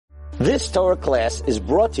This Torah class is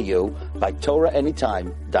brought to you by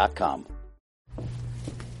TorahAnytime.com.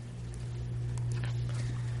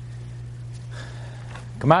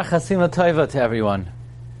 Gemar Chasima Tova to everyone.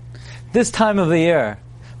 This time of the year,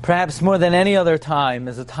 perhaps more than any other time,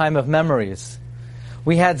 is a time of memories.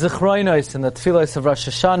 We had Zichronos in the Tfilos of Rosh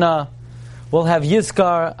Hashanah. We'll have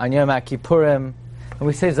Yizkar on Yom Kippurim, and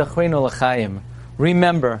we say Zachrinu L'chaim,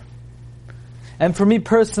 remember. And for me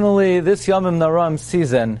personally, this Yomim Naram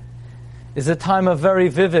season is a time of very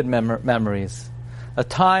vivid memories, a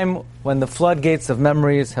time when the floodgates of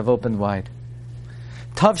memories have opened wide.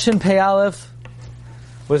 Tavshin Pei Aleph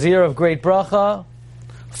was a year of great bracha,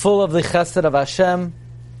 full of the chesed of Hashem,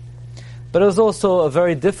 but it was also a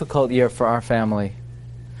very difficult year for our family.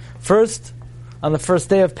 First, on the first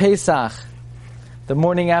day of Pesach, the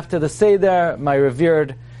morning after the Seder, my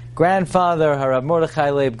revered grandfather, Harav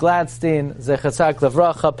Mordechai Leib Gladstein, Zechatzak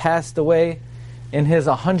Levracha, passed away in his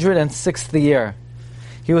 106th year.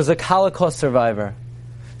 He was a Holocaust survivor,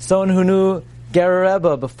 someone who knew Ger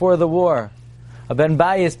Rebbe before the war, a Ben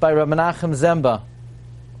Bayis by Reb Menachem Zemba.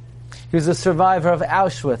 He was a survivor of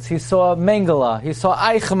Auschwitz. He saw Mengele. He saw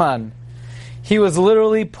Eichmann. He was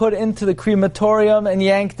literally put into the crematorium and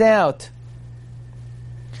yanked out.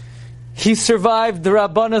 He survived the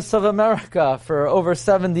Rabbanus of America for over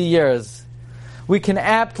 70 years. We can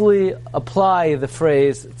aptly apply the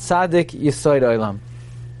phrase Tzadik Yisoid Olam.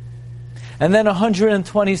 And then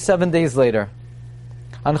 127 days later,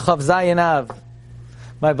 on Chav Zayin Av,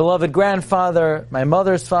 my beloved grandfather, my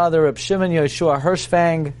mother's father, Reb Shimon Yoshua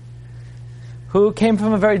Hirschfang, who came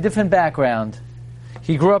from a very different background.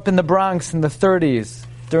 He grew up in the Bronx in the 30s,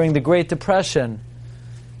 during the Great Depression,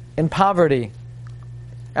 in poverty.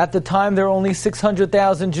 At the time, there were only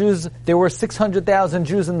 600,000 Jews. There were 600,000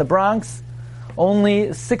 Jews in the Bronx.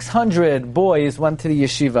 Only 600 boys went to the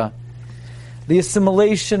yeshiva. The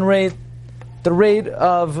assimilation rate, the rate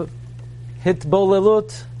of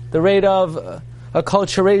hitbolelut, the rate of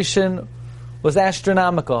acculturation was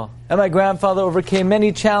astronomical. And my grandfather overcame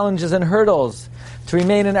many challenges and hurdles to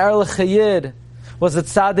remain an Erlich Hayid, was a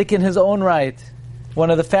tzaddik in his own right,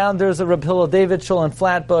 one of the founders of Reb Hillel David Shul in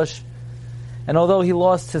Flatbush. And although he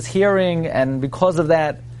lost his hearing, and because of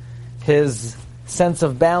that, his sense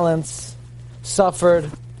of balance suffered,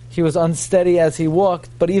 he was unsteady as he walked,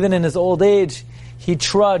 but even in his old age, he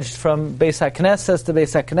trudged from Beis HaKnesses to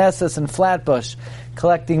Beis HaKnesses in Flatbush,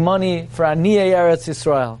 collecting money for Aniyei Eretz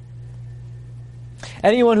Yisrael.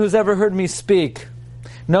 Anyone who's ever heard me speak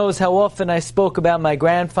knows how often I spoke about my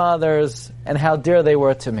grandfathers and how dear they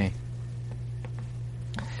were to me.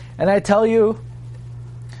 And I tell you,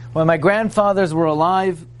 when my grandfathers were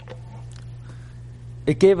alive,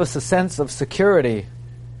 it gave us a sense of security.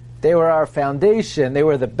 They were our foundation. They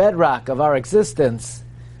were the bedrock of our existence.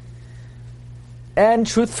 And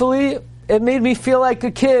truthfully, it made me feel like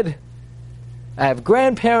a kid. I have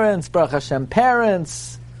grandparents, Baruch Hashem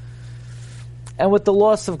parents. And with the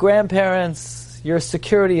loss of grandparents, your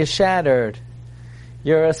security is shattered.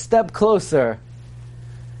 You're a step closer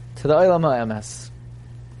to the Olam HaEmes.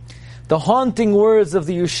 The haunting words of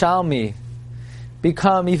the Yushalmi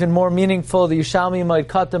become even more meaningful. The Yushalmi Moed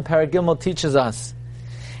Katan Perek Gimel teaches us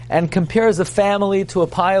and compares a family to a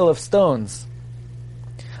pile of stones.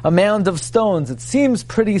 A mound of stones. It seems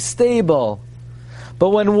pretty stable. But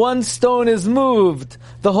when one stone is moved,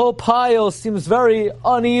 the whole pile seems very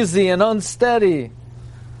uneasy and unsteady.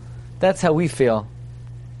 That's how we feel.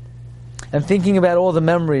 And thinking about all the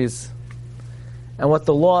memories and what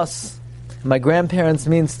the loss of my grandparents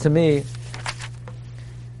means to me.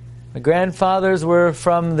 My grandfathers were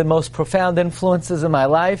from the most profound influences in my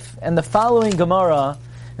life, and the following Gemara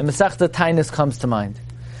in Masechta Taanis comes to mind.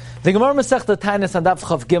 The Gemara Masechta Taanis on Daf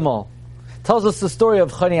Chav Gimel tells us the story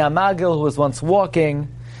of Choni Amagil, who was once walking.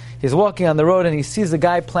 He's walking on the road and he sees a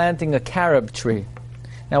guy planting a carob tree.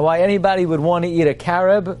 Now, why anybody would want to eat a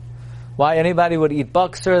carob, why anybody would eat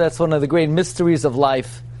buxer, that's one of the great mysteries of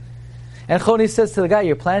life. And Choni says to the guy,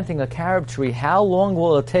 you're planting a carob tree, how long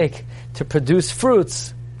will it take to produce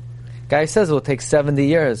fruits? Guy says it will take 70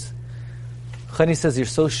 years. Choni says, you're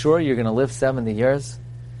so sure you're going to live 70 years?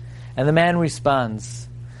 And the man responds,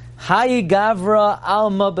 Hayi Gavra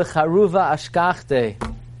Alma Becharuva Ashkachte.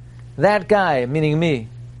 That guy, meaning me.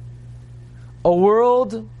 A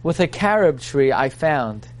world with a carob tree I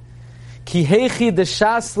found. Ki hechi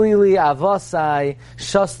deshasli li avosai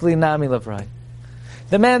shasli nami levrai.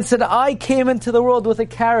 The man said, I came into the world with a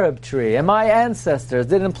carob tree, and my ancestors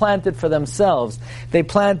didn't plant it for themselves. They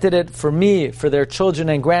planted it for me, for their children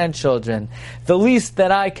and grandchildren. The least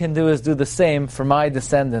that I can do is do the same for my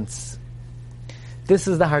descendants. This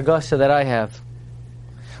is the hargasha that I have.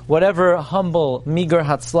 whatever humble, meager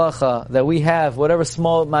hatzlacha that we have, whatever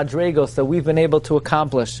small madregos that we've been able to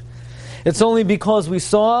accomplish, it's only because we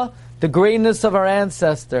saw the greatness of our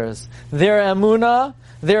ancestors, their emunah,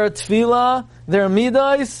 their tefillah, their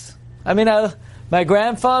midos. I mean, my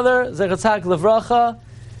grandfather, Zechatzak Levracha,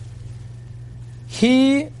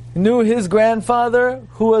 he knew his grandfather,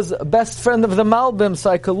 who was a best friend of the Malbim, so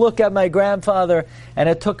I could look at my grandfather, and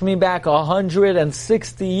it took me back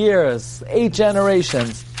 160 years, 8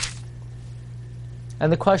 generations.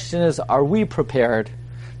 And the question is, are we prepared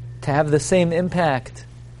to have the same impact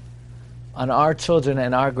on our children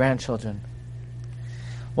and our grandchildren?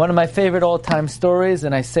 One of my favorite all-time stories,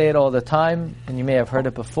 and I say it all the time, and you may have heard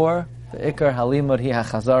it before, the Ikar Halimud Hi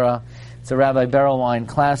HaChazara. It's a Rabbi Berelwein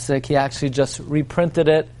classic. He actually just reprinted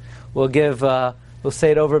it. We'll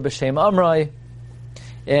say it over B'Shem Amroi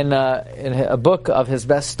in a book of his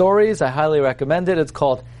best stories. I highly recommend it. It's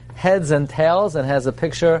called Heads and Tails and has a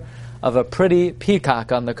picture of a pretty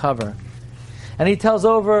peacock on the cover. And he tells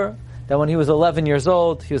over that when he was 11 years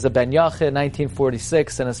old, he was a Ben Yachid,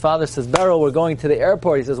 1946, and his father says, Beryl, we're going to the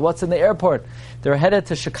airport. He says, what's in the airport? They're headed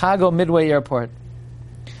to Chicago Midway Airport.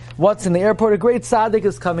 What's in the airport? A great tzaddik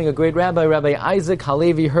is coming, a great rabbi, Rabbi Isaac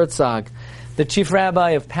Halevi Herzog, the chief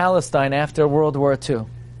rabbi of Palestine after World War II.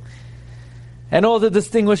 And all the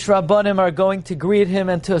distinguished rabbanim are going to greet him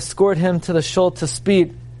and to escort him to the shul to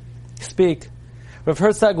speak. Rav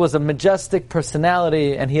Herzog was a majestic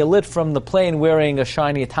personality, and he lit from the plane wearing a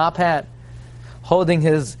shiny top hat, holding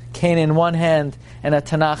his cane in one hand and a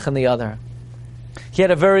Tanakh in the other. He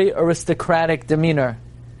had a very aristocratic demeanor.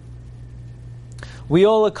 We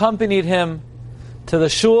all accompanied him to the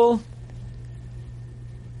shul,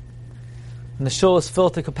 and the shul is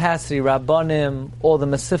filled to capacity. Rabbanim, all the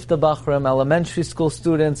Masifta Bachrim, elementary school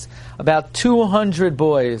students, about 200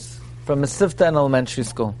 boys from Masifta and elementary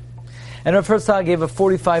school. And Rav Herzog gave a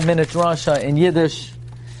 45-minute drasha in Yiddish,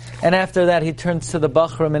 and after that he turned to the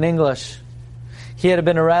Bachrim in English. He had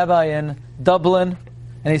been a rabbi in Dublin,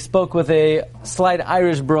 and he spoke with a slight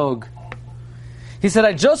Irish brogue. He said,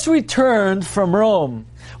 I just returned from Rome,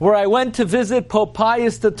 where I went to visit Pope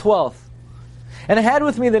Pius XII. And I had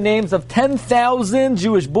with me the names of 10,000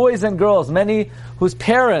 Jewish boys and girls, many whose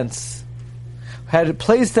parents had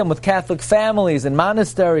placed them with Catholic families and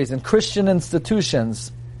monasteries and Christian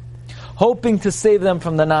institutions, hoping to save them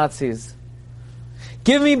from the Nazis.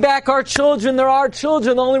 Give me back our children. They're our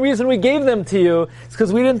children. The only reason we gave them to you is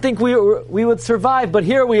because we didn't think we would survive. But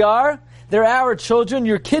here we are. They're our children.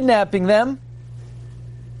 You're kidnapping them.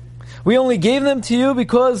 We only gave them to you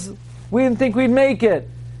because we didn't think we'd make it.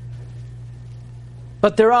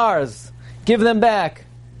 But they're ours. Give them back.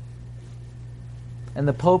 And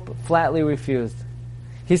the Pope flatly refused.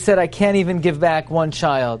 He said, I can't even give back one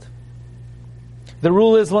child. The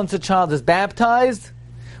rule is once a child is baptized,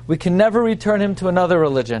 we can never return him to another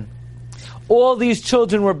religion. All these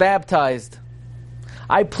children were baptized.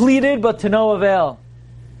 I pleaded, but to no avail.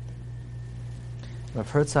 Rav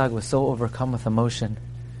Herzog was so overcome with emotion.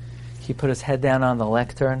 He put his head down on the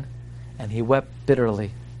lectern and he wept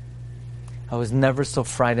bitterly. I was never so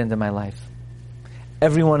frightened in my life.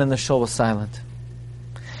 Everyone in the shul was silent.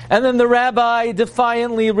 And then the rabbi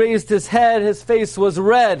defiantly raised his head. His face was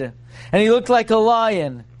red, and he looked like a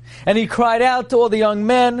lion. And he cried out to all the young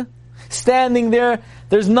men standing there,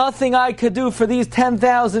 there's nothing I could do for these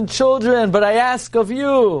 10,000 children, but I ask of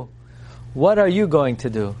you, what are you going to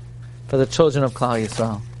do for the children of Klal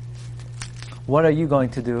Yisrael? What are you going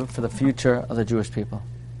to do for the future of the Jewish people?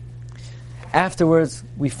 Afterwards,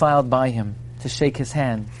 we filed by him to shake his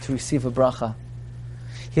hand, to receive a bracha.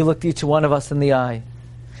 He looked each one of us in the eye,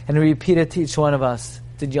 and he repeated to each one of us,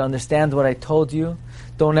 did you understand what I told you?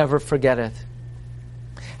 Don't ever forget it.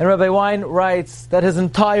 And Rabbi Wein writes that his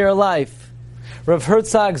entire life, Rav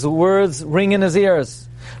Herzog's words ring in his ears.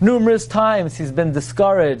 Numerous times he's been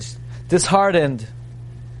discouraged, disheartened.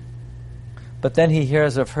 But then he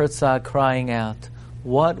hears Rav Herzog crying out,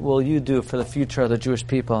 what will you do for the future of the Jewish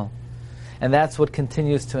people? And that's what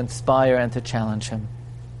continues to inspire and to challenge him.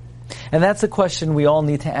 And that's a question we all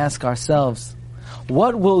need to ask ourselves.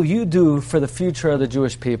 What will you do for the future of the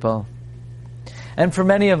Jewish people? And for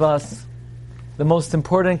many of us, the most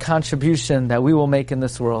important contribution that we will make in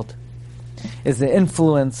this world is the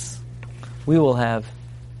influence we will have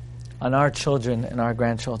on our children and our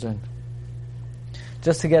grandchildren.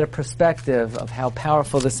 Just to get a perspective of how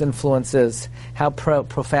powerful this influence is, how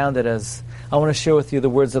profound it is, I want to share with you the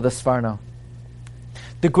words of the Sforno.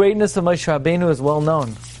 The greatness of Moshe Rabbeinu is well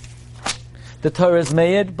known. The Torah is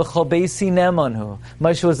made, b'chol beisi ne'emanhu.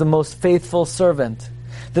 Moshe was the most faithful servant.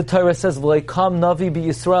 The Torah says, v'leikam navi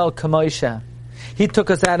b'Yisrael k'Moshe. He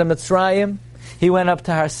took us out of Mitzrayim. He went up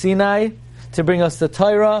to Har Sinai to bring us the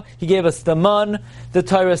Torah. He gave us the man. The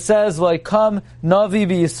Torah says, "Vayikam Navi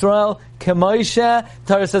b'Yisrael k'Moshe."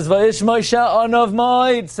 Torah says, "Vayish Moshe anav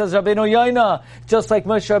moed." Says Rabbeinu Yoina. Just like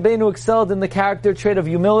Moshe Rabbeinu excelled in the character trait of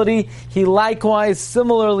humility, he likewise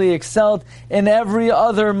similarly excelled in every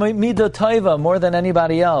other midah taiva more than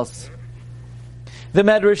anybody else. The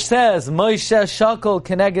Medrash says, "Moshe shakol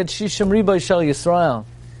keneged shishim riboy shel Yisrael."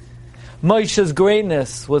 Moshe's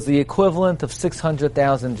greatness was the equivalent of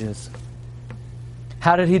 600,000 Jews.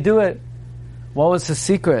 How did he do it? What was his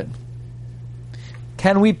secret?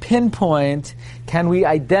 Can we pinpoint, can we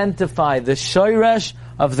identify the shoresh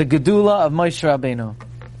of the gedula of Moshe Rabbeinu?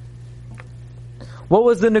 What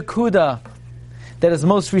was the nekuda that is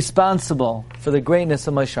most responsible for the greatness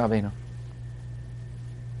of Moshe Rabbeinu?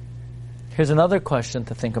 Here's another question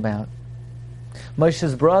to think about.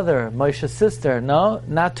 Moshe's brother, Moshe's sister, no,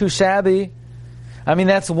 not too shabby. I mean,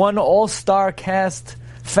 that's one all-star cast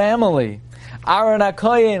family. Aaron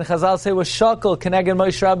HaKohen, Chazal say, was shakal, keneged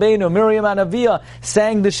Moshe Rabbeinu. Miriam Anavia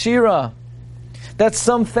sang the Shira. That's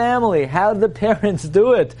some family. How did the parents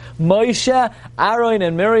do it? Moshe, Aaron,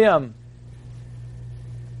 and Miriam.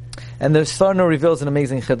 And the Sfarno reveals an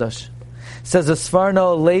amazing chiddush. It says the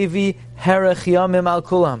Sfarno, Levi herech yamim al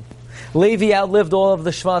kulam. Levi outlived all of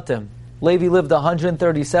the Shvatim. Levi lived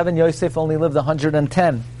 137, Yosef only lived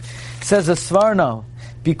 110. It says the Sfarno,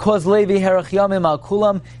 because Levi herach yamim al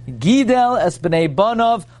kulam, gidel es b'nei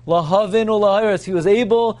banav lahavin ulahiris. He was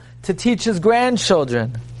able to teach his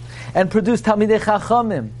grandchildren and produce talmidei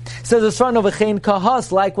chachamim. It says the Sfarno v'chein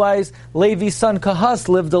Kahas. Likewise, Levi's son Kahas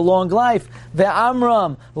lived a long life.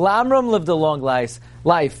 Ve'amram, Lamram lived a long life.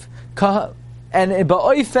 And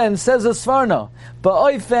ba'oifen, says the Sfarno,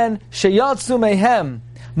 ba'oifen sheyatzu mehem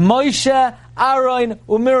Moshe, Aaron,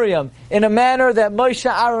 and Miriam, in a manner that Moshe,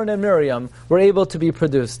 Aaron, and Miriam were able to be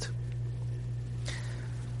produced.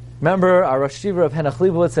 Remember, our Rosh Yeshiva of Henoch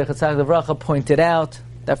Leibowitz, Zechatzak Levracha, pointed out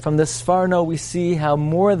that from this Sfarno we see how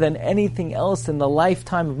more than anything else in the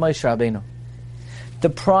lifetime of Moshe Rabbeinu, the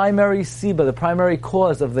primary siba, the primary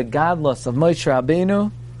cause of the godless of Moshe Rabbeinu,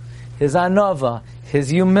 his anava, his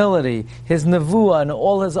humility, his nevuah, and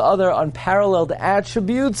all his other unparalleled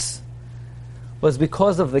attributes, was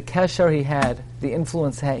because of the kesher he had, the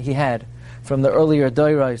influence he had from the earlier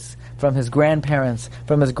doiros, from his grandparents,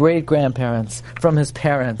 from his great-grandparents, from his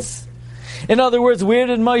parents. In other words, where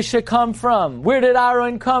did Moshe come from? Where did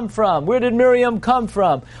Aaron come from? Where did Miriam come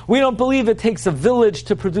from? We don't believe it takes a village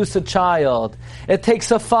to produce a child. It takes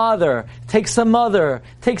a father, it takes a mother,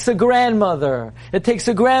 it takes a grandmother, it takes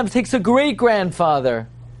a great-grandfather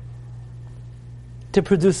to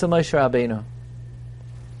produce a Moshe Rabbeinu.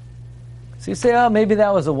 So you say, oh, maybe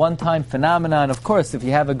that was a one-time phenomenon. Of course, if you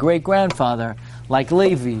have a great-grandfather like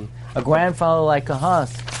Levi, a grandfather like Kahas,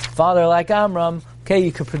 father like Amram, okay,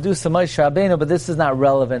 you could produce a Moshe Rabbeinu, but this is not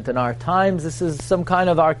relevant in our times. This is some kind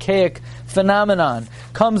of archaic phenomenon.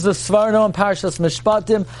 Comes the Sfarno and Parshas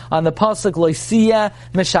Mishpatim on the pasuk Loisiya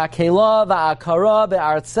Mishakela va'akara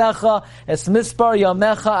be'artzecha es mispar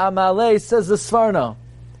yamecha amalei, says the Sfarno.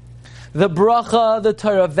 The bracha, the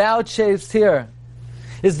Torah vouchsafes here,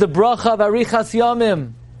 is the bracha of Arichas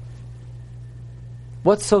Yamim.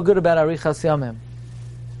 What's so good about Arichas Yamim?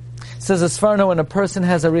 It says the Sfarno, when a person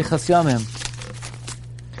has Arichas Yamim,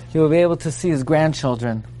 he will be able to see his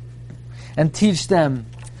grandchildren and teach them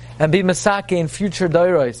and be Masake in future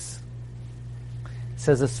Dairos. It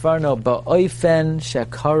says the Sfarno, Ba'oifen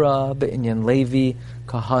Shekara Be'inyan Levi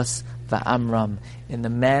Kahas Va'amram, in the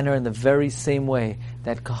manner, in the very same way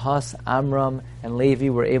that Kahas, Amram, and Levi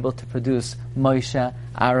were able to produce Moshe,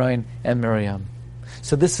 Aaron, and Miriam.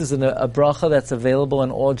 So this is a bracha that's available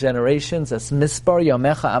in all generations. As Mispar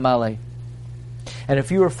Yamecha Amalei. And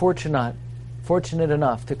if you were fortunate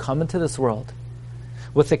enough to come into this world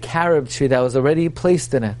with a carob tree that was already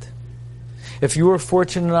placed in it, if you were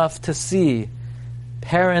fortunate enough to see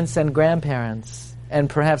parents and grandparents, and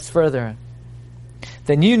perhaps further,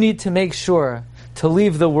 then you need to make sure to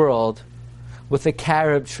leave the world with a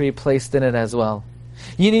carob tree placed in it as well.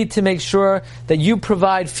 You need to make sure that you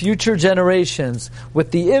provide future generations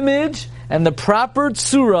with the image and the proper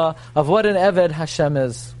tzura of what an Eved Hashem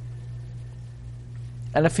is.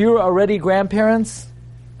 And if you're already grandparents,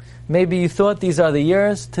 maybe you thought these are the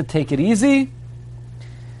years to take it easy,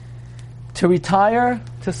 to retire,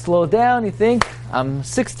 to slow down. You think, I'm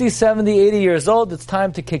 60, 70, 80 years old, it's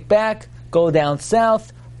time to kick back, go down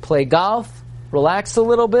south, play golf, relax a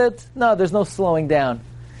little bit. No, there's no slowing down.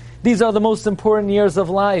 These are the most important years of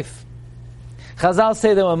life. Chazal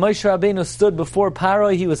say that when Moshe Rabbeinu stood before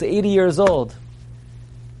Paro, he was 80 years old.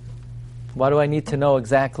 Why do I need to know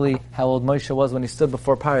exactly how old Moshe was when he stood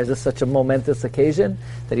before Paro? Is this such a momentous occasion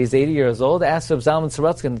that he's 80 years old? Ask Reb Zalman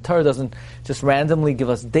Sorotzkin, and the Torah doesn't just randomly give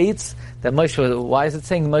us dates that Moshe was. Why is it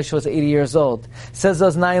saying Moshe was 80 years old? It says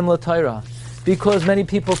Oznayim LaTorah. Because many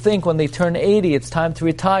people think when they turn 80, it's time to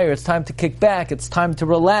retire, it's time to kick back, it's time to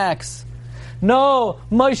relax. No,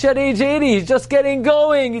 Moshe at age 80, he's just getting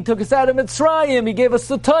going. He took us out of Mitzrayim, he gave us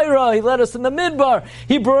the Torah, he led us in the Midbar,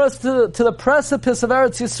 he brought us to the precipice of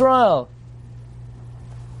Eretz Yisrael.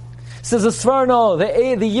 Says the Sforno,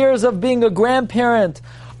 the years of being a grandparent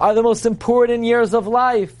are the most important years of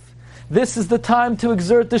life. This is the time to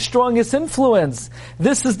exert the strongest influence.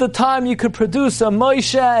 This is the time you could produce a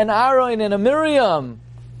Moshe, an Aaron, and a Miriam.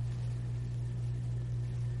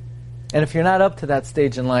 And if you're not up to that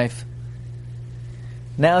stage in life,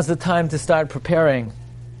 now's the time to start preparing.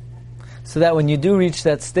 So that when you do reach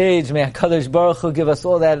that stage, may HaKadosh Baruch Hu give us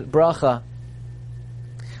all that bracha,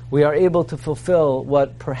 we are able to fulfill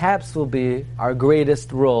what perhaps will be our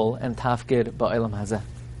greatest role and tafkid ba'olam hazeh.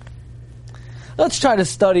 Let's try to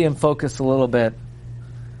study and focus a little bit.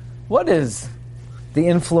 What is the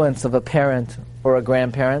influence of a parent or a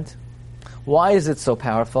grandparent? Why is it so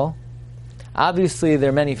powerful? Obviously, there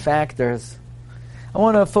are many factors. I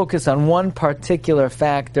want to focus on one particular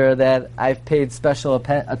factor that I've paid special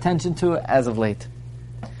attention to as of late.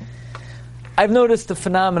 I've noticed a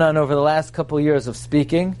phenomenon over the last couple of years of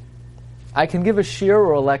speaking. I can give a shiur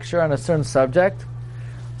or a lecture on a certain subject,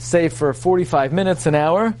 say for 45 minutes, an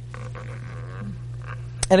hour,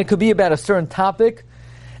 and it could be about a certain topic,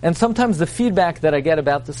 and sometimes the feedback that I get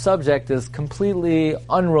about the subject is completely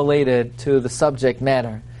unrelated to the subject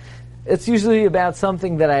matter. It's usually about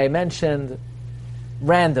something that I mentioned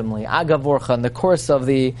randomly, agavorcha, in the course of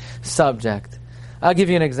the subject. I'll give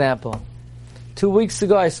you an example. 2 weeks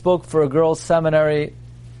ago, I spoke for a girls' seminary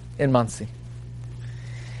in Monsey.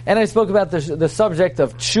 And I spoke about the subject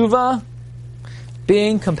of tshuva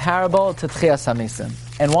being comparable to tchias hamesim,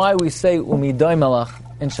 and why we say umidoy melach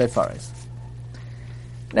in shofaris.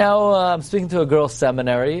 Now, I'm speaking to a girls'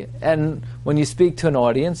 seminary, and when you speak to an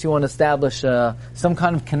audience, you want to establish some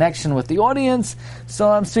kind of connection with the audience. So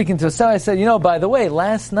I'm speaking to a seminary. I said, by the way,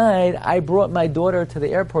 last night I brought my daughter to the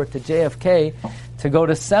airport, to JFK, to go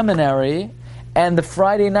to seminary. And the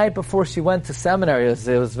Friday night before she went to seminary, it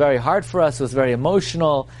was very hard for us. It was very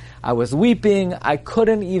emotional. I was weeping. I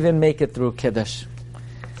couldn't even make it through Kiddush.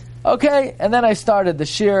 Okay, and then I started the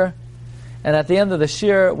shiur. And at the end of the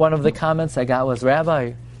shiur, one of the comments I got was,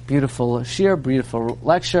 Rabbi, beautiful shiur, beautiful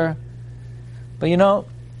lecture. But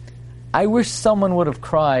I wish someone would have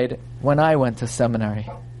cried when I went to seminary.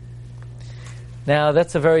 Now,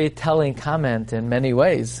 that's a very telling comment in many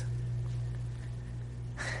ways.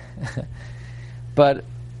 But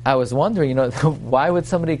I was wondering, why would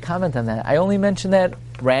somebody comment on that? I only mentioned that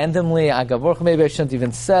randomly, agavorcha, maybe I shouldn't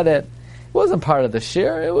even said it. It wasn't part of the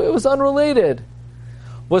shiur, it was unrelated.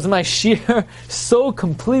 Was my shiur so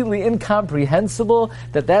completely incomprehensible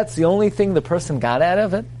that that's the only thing the person got out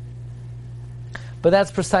of it? But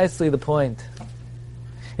that's precisely the point.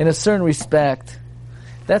 In a certain respect,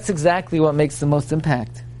 that's exactly what makes the most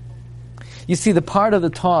impact. You see, the part of the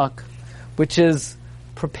talk which is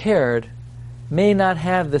prepared may not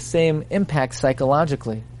have the same impact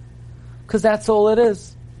psychologically. Because that's all it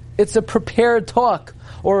is. It's a prepared talk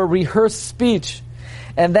or a rehearsed speech.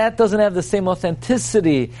 And that doesn't have the same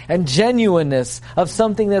authenticity and genuineness of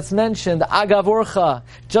something that's mentioned, agavorcha,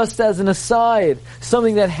 just as an aside,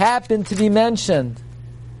 something that happened to be mentioned.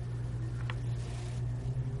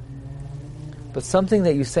 But something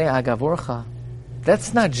that you say, agavorcha,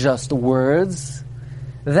 that's not just words.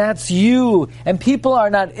 That's you. And people are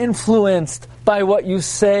not influenced by what you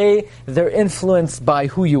say, they're influenced by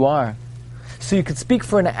who you are. So you could speak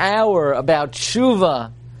for an hour about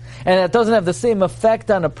tshuva, and it doesn't have the same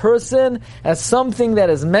effect on a person as something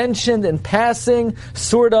that is mentioned in passing,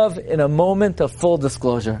 sort of in a moment of full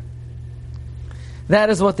disclosure.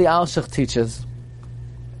 That is what the Alshich teaches.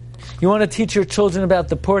 You want to teach your children about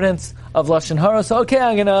the importance of Lashon Hara? So, okay,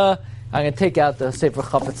 I'm gonna take out the Sefer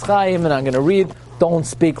Chafetz Chaim and I'm gonna read, don't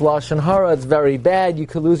speak Lashon Hara, it's very bad, you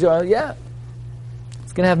could lose your... Yeah.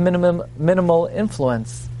 It's gonna have minimal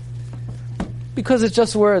influence. Because it's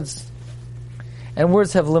just words. And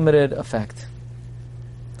words have limited effect.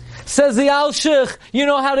 Says the Alshich, you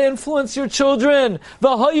know how to influence your children.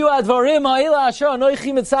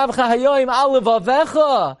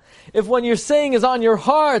 If when you're saying is on your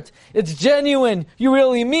heart, it's genuine, you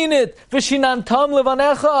really mean it,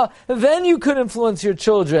 then you could influence your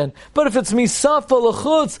children. But if it's misafa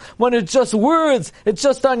l'chutz, when it's just words, it's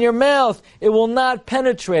just on your mouth, it will not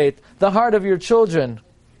penetrate the heart of your children.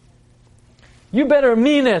 You better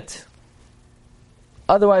mean it.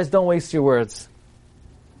 Otherwise, don't waste your words,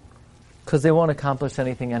 because they won't accomplish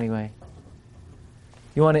anything anyway.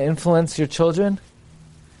 You want to influence your children?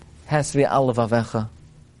 It has to be al levavecha.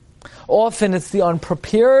 Often it's the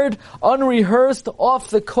unprepared, unrehearsed, off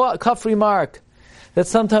the cuff remark that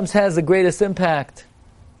sometimes has the greatest impact.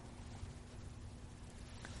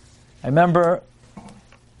 I remember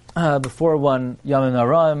before one Yom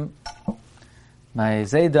Haraim, my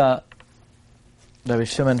Zayda, Rabbi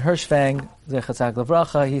Shimon Hirschfang, Zechatzak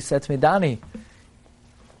Levracha, he said to me, Dani,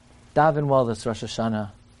 daven well this Rosh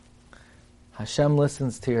Hashanah. Hashem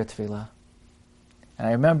listens to your tefillah. And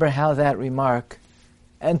I remember how that remark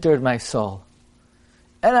entered my soul.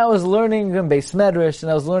 And I was learning in Beis Medrash,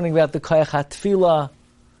 and I was learning about the Koyach HaTefillah,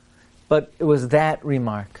 but it was that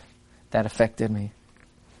remark that affected me.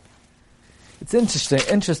 It's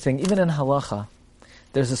interesting, even in halacha,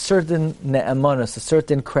 there's a certain ne'emanus, a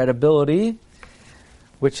certain credibility,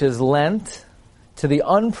 which is lent to the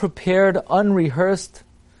unprepared, unrehearsed,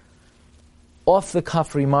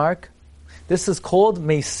 off-the-cuff remark. This is called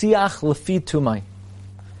Mesiach Lefi Tumai.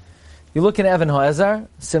 You look in Even HaEzer,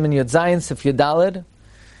 Siman Yud Zayin, Sif Yud Daled,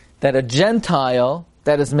 that a Gentile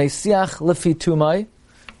that is Mesiach Lefi Tumai,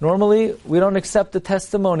 normally we don't accept the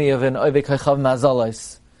testimony of an Ovei Kaichav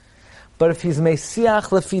Mazalais. But if he's Mesiach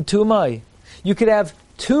Lefi Tumai, you could have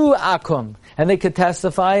two Akum, and they could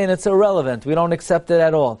testify, and it's irrelevant. We don't accept it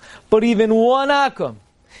at all. But even one Akum,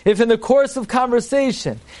 if in the course of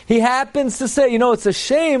conversation he happens to say, it's a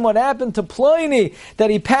shame what happened to Pliny,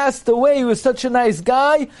 that he passed away, he was such a nice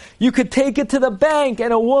guy, you could take it to the bank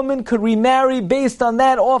and a woman could remarry based on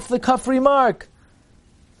that off-the-cuff remark.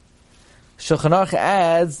 Shulchan Aruch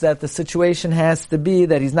adds that the situation has to be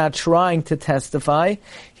that he's not trying to testify,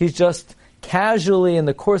 he's just casually in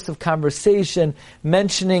the course of conversation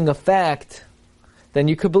mentioning a fact, then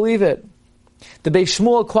you could believe it. The Beis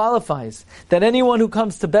Shmuel qualifies that anyone who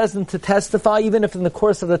comes to Bezdin to testify, even if in the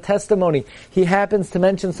course of the testimony he happens to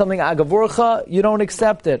mention something agavurcha, you don't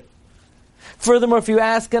accept it. Furthermore, if you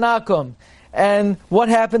ask an Akum, and what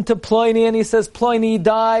happened to Pliny, and he says Pliny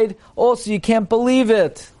died, also you can't believe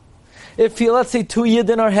it. If let's say two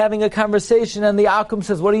Yidden are having a conversation and the Akum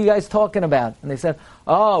says, what are you guys talking about? And they said,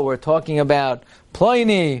 we're talking about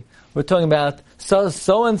Pliny, we're talking about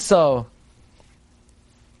so-and-so.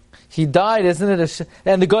 He died, isn't it a shame?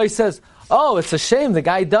 And the guy says, it's a shame, the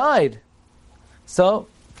guy died. So,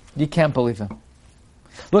 you can't believe him.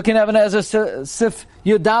 Looking at Even HaEzer Sif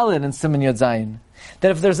Yud Daled and Siman Yud Zayin,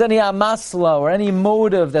 that if there's any amasla or any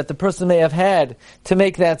motive that the person may have had to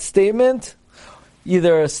make that statement,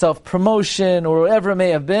 either self-promotion or whatever it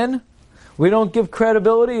may have been, we don't give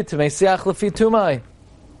credibility to Mesiach Lefi Tumai.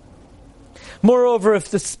 Moreover,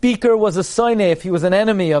 if the speaker was a soine, if he was an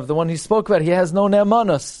enemy of the one he spoke about, he has no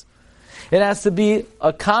ne'emanus. It has to be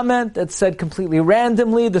a comment that's said completely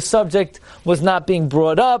randomly. The subject was not being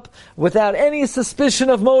brought up without any suspicion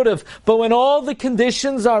of motive. But when all the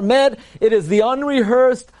conditions are met, it is the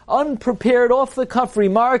unrehearsed, unprepared, off-the-cuff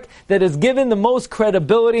remark that is given the most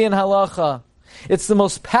credibility in halacha. It's the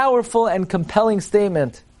most powerful and compelling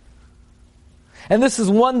statement. And this is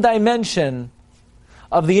one dimension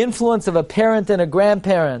of the influence of a parent and a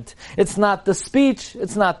grandparent. It's not the speech,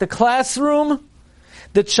 it's not the classroom.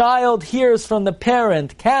 The child hears from the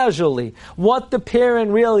parent casually what the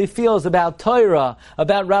parent really feels about Torah,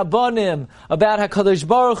 about Rabbanim, about HaKadosh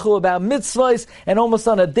Baruch Hu, about mitzvahs, and almost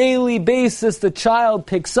on a daily basis the child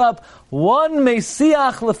picks up one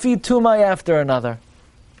Mesiach Lefi Tumai after another.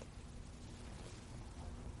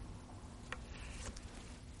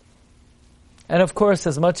 And of course,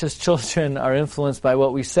 as much as children are influenced by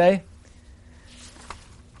what we say,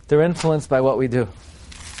 they're influenced by what we do.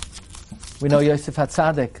 We know Yosef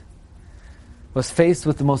HaTzadik was faced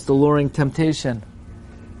with the most alluring temptation.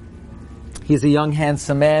 He's a young,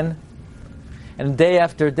 handsome man, and day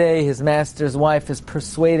after day his master's wife is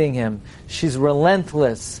persuading him. She's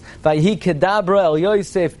relentless. Vayhi kedabra el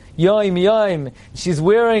Yosef yoim yoim. She's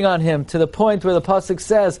wearing on him to the point where the pasuk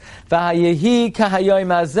says, Vahayehi kahayoim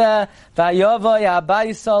hazeh vayavoy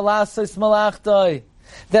abayisa lasos malachtoi.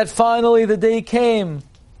 That finally the day came.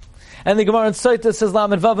 And the Gemara in Sotah says,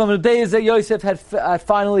 Lamed Vavam Rebbeizeh, Yosef had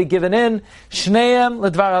finally given in. Shneim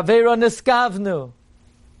ledvar avera niskavnu.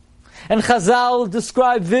 And Chazal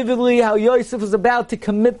described vividly how Yosef was about to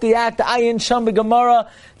commit the act. Ayin Sham Gemara,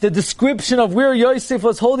 the description of where Yosef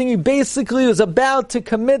was holding, he basically was about to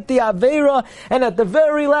commit the avera, and at the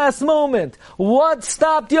very last moment, what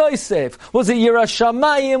stopped Yosef? Was it Yiras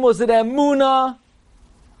Shamayim? Was it Emunah?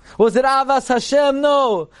 Was it Avas Hashem?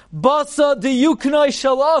 No. Basa diyuknoi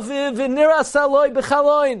shalaviv v'niras aloi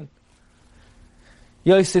b'chaloin.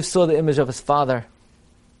 Yosef saw the image of his father.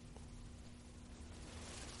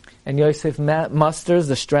 And Yosef musters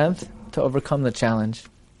the strength to overcome the challenge.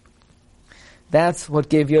 That's what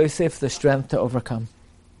gave Yosef the strength to overcome.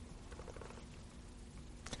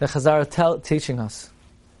 The Chazar teaching us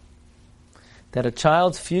that a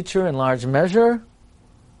child's future in large measure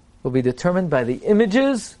will be determined by the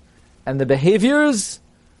images and the behaviors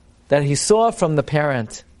that he saw from the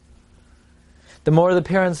parent. The more the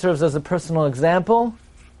parent serves as a personal example,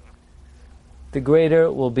 the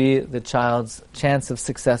greater will be the child's chance of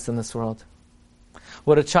success in this world.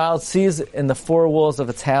 What a child sees in the four walls of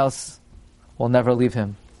its house will never leave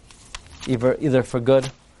him, either for good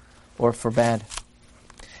or for bad.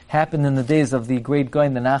 Happened in the days of the great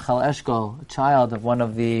Goin, the Nachal Eshkol, a child of one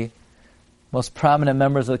of the most prominent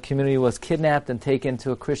members of the community, was kidnapped and taken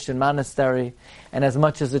to a Christian monastery. And as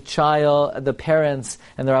much as the child, the parents,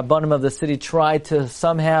 and the Rabbanim of the city tried to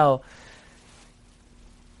somehow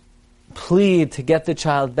plead to get the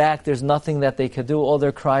child back, there's nothing that they could do. All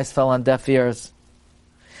their cries fell on deaf ears.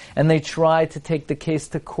 And they tried to take the case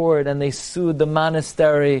to court, and they sued the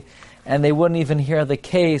monastery, and they wouldn't even hear the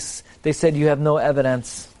case. They said, you have no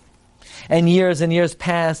evidence. And years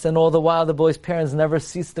passed, and all the while the boy's parents never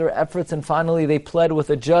ceased their efforts, and finally they pled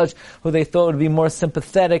with a judge who they thought would be more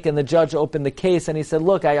sympathetic, and the judge opened the case, and he said,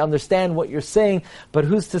 look, I understand what you're saying, but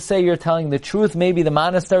who's to say you're telling the truth? Maybe the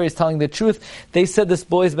monastery is telling the truth. They said this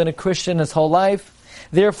boy's been a Christian his whole life.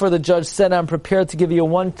 Therefore the judge said, I'm prepared to give you a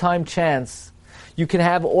one-time chance. You can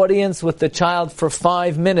have audience with the child for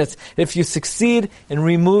 5 minutes. If you succeed in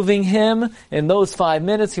removing him in those 5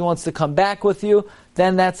 minutes, he wants to come back with you,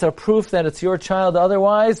 then that's a proof that it's your child.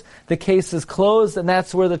 Otherwise, the case is closed, and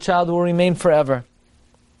that's where the child will remain forever.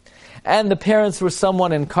 And the parents were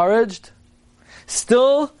somewhat encouraged.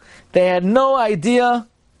 Still, they had no idea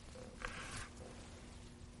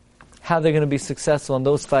how they're going to be successful in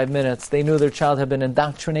those 5 minutes. They knew their child had been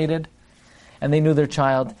indoctrinated, and they knew their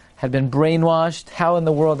child had been brainwashed. How in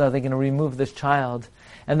the world are they going to remove this child?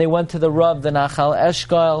 And they went to the Rav, the Nachal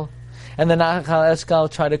Eshkol, and the Nachal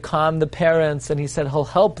Eshkol tried to calm the parents, and he said he'll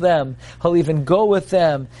help them, he'll even go with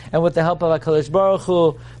them, and with the help of HaKadosh Baruch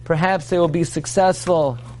Hu, perhaps they will be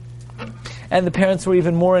successful. And the parents were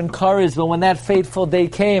even more encouraged, but when that fateful day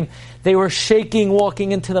came, they were shaking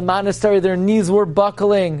walking into the monastery, their knees were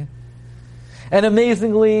buckling. And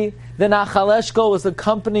amazingly, the Nachal Eshkol was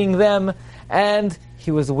accompanying them, and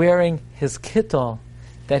he was wearing his kittel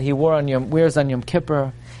that he wears on Yom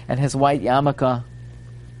Kippur, and his white yarmulke.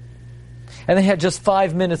 And they had just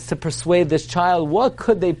 5 minutes to persuade this child. What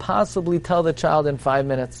could they possibly tell the child in 5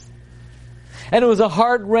 minutes? And it was a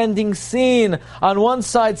heart-rending scene. On one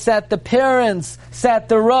side sat the parents, sat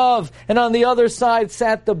the Rav, and on the other side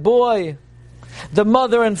sat the boy. The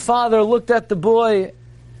mother and father looked at the boy.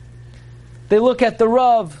 They look at the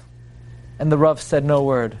Rav, and the Rav said no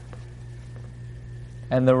word.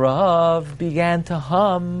 And the Rav began to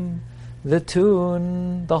hum the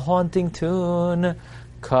tune, the haunting tune,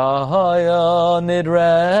 Kaya nidrei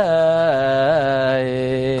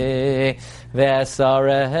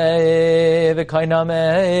v'esarei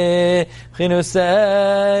v'kainamei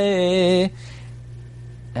chinusei.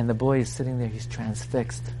 And the boy is sitting there, he's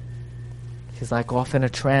transfixed. He's like off in a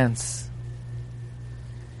trance.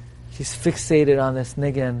 He's fixated on this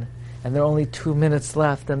niggin. And there are only 2 minutes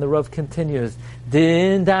left, and the Rav continues,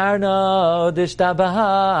 Din darno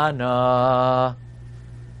dishtabahana.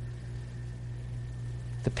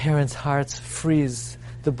 The parents' hearts freeze.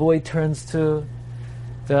 The Rav turns to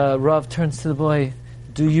the boy,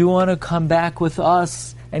 do you want to come back with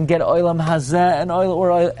us and get Olam Hazeh and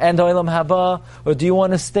Olam Haba, or do you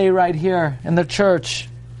want to stay right here in the church?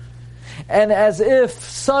 And as if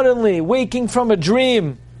suddenly, waking from a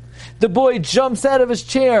dream, the boy jumps out of his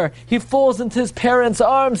chair. He falls into his parents'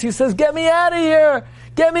 arms. He says, get me out of here!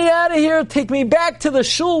 Get me out of here! Take me back to the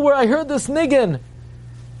shul where I heard this niggin!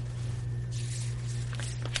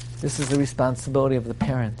 This is the responsibility of the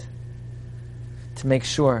parent, to make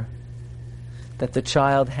sure that the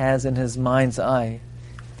child has in his mind's eye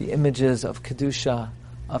the images of Kedusha,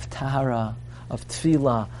 of Tahara, of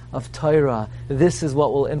Tefillah, of Torah. This is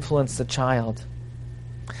what will influence the child.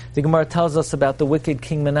 The Gemara tells us about the wicked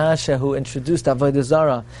King Menashe who introduced Avodah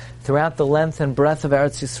Zarah throughout the length and breadth of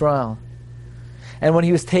Eretz Yisrael. And when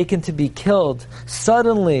he was taken to be killed,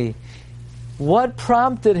 suddenly, what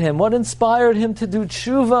prompted him? What inspired him to do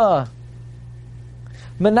tshuva?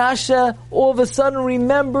 Menashe all of a sudden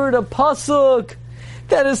remembered a pasuk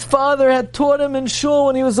that his father had taught him in shul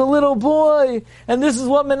when he was a little boy. And this is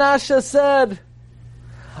what Menashe said.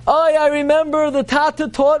 Oh, I remember the Tata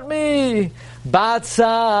taught me.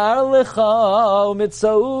 Batzar lecha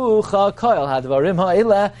umitzaucha koil hadvarim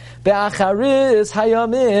ha'ileh be'acharis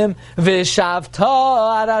hayamim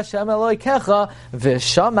v'shavta ad Hashem Elokecha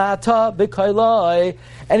v'shamata b'koiloi.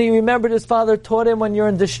 And he remembered his father taught him when you're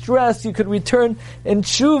in distress, you could return in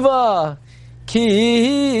tshuva.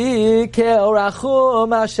 Ki ke'el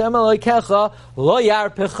rachum Hashem Elokecha lo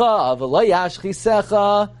yarpecha v'lo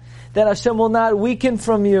yashchisecha. That Hashem will not weaken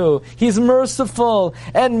from you. He's merciful.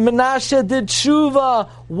 And Menashe did tshuva.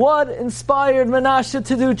 What inspired Menashe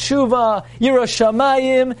to do tshuva?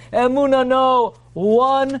 Yerushalayim, Emunah, no.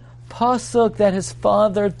 One pasuk that his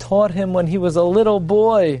father taught him when he was a little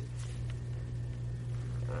boy.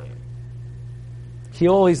 He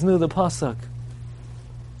always knew the pasuk.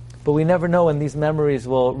 But we never know when these memories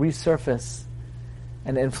will resurface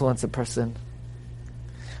and influence a person.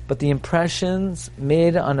 But the impressions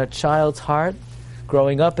made on a child's heart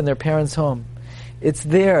growing up in their parents' home, it's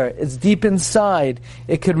there, it's deep inside.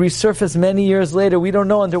 It could resurface many years later. We don't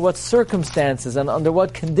know under what circumstances and under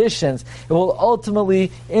what conditions it will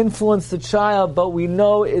ultimately influence the child, but we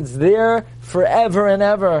know it's there forever and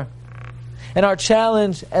ever. And our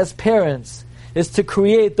challenge as parents is to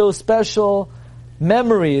create those special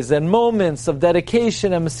memories and moments of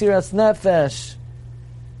dedication and Mesiras Nefesh.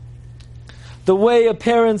 The way a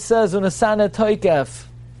parent says Unasana Toikef,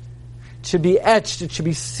 it should be etched, it should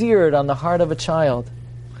be seared on the heart of a child.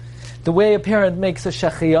 The way a parent makes a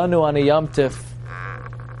Shechiyanu on a Yom Tif.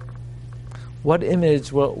 What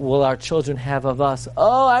image will our children have of us?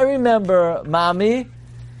 Oh, I remember Mommy.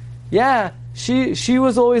 Yeah, she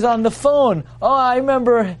was always on the phone. Oh, I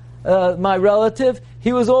remember my relative.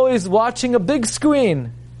 He was always watching a big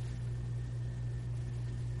screen.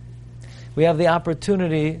 We have the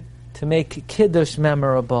opportunity to make Kiddush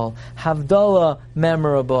memorable, Havdalah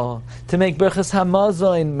memorable, to make Birchas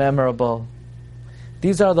Hamazon memorable.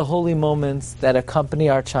 These are the holy moments that accompany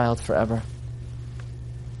our child forever.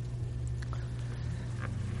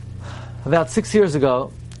 About 6 years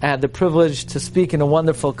ago, I had the privilege to speak in a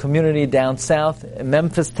wonderful community down south in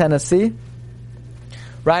Memphis, Tennessee.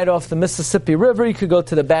 Right off the Mississippi River, you could go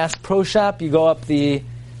to the Bass Pro Shop. You go up the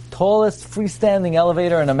tallest freestanding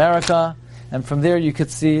elevator in America, and from there you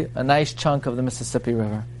could see a nice chunk of the Mississippi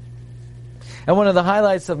River. And one of the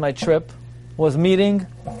highlights of my trip was meeting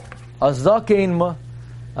a Zakein,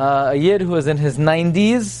 a Yid who was in his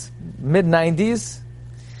 90s, mid-90s.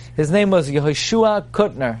 His name was Yehoshua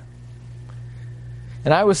Kutner.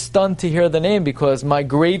 And I was stunned to hear the name because my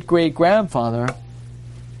great-great-grandfather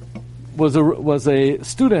was a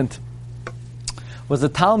student, was a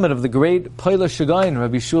Talmud of the great Poila Shagain,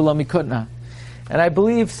 Rabbi Shula Mikutna. And I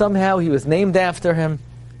believe somehow he was named after him.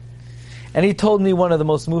 And he told me one of the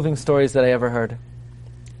most moving stories that I ever heard.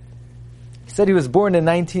 He said he was born in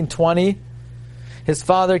 1920. His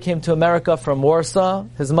father came to America from Warsaw.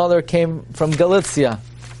 His mother came from Galicia.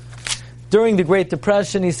 During the Great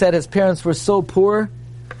Depression, he said his parents were so poor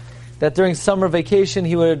that during summer vacation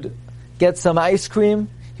he would get some ice cream,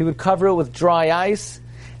 he would cover it with dry ice,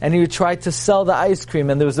 and he would try to sell the ice cream.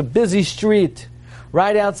 And there was a busy street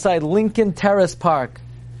right outside Lincoln Terrace Park.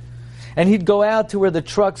 And he'd go out to where the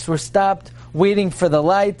trucks were stopped, waiting for the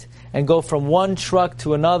light, and go from one truck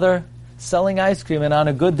to another, selling ice cream. And on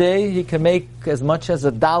a good day, he could make as much as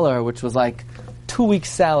 $1, which was like 2 weeks'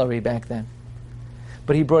 salary back then.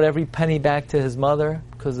 But he brought every penny back to his mother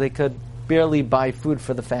because they could barely buy food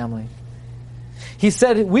for the family. He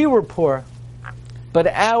said, we were poor, but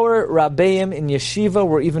our Rabbeim in yeshiva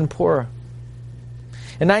were even poorer.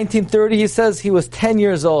 In 1930, he says he was 10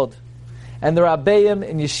 years old, and the Rabbeim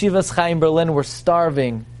in Yeshivas Chaim Berlin were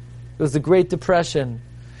starving. It was the Great Depression.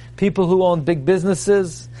 People who owned big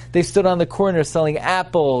businesses, they stood on the corner selling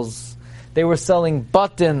apples. They were selling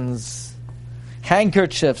buttons,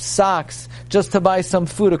 handkerchiefs, socks, just to buy some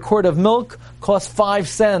food. A quart of milk cost 5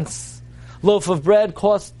 cents. Loaf of bread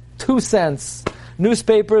cost 2 cents.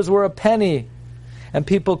 Newspapers were a penny. And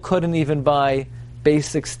people couldn't even buy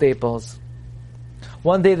basic staples.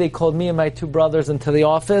 One day they called me and my 2 brothers into the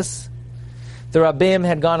office. The Rabbeim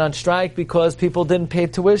had gone on strike because people didn't pay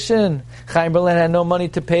tuition. Chaim Berlin had no money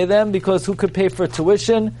to pay them because who could pay for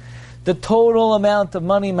tuition? The total amount of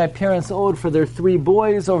money my parents owed for their 3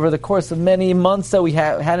 boys over the course of many months that we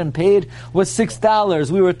hadn't paid was $6.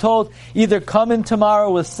 We were told, either come in tomorrow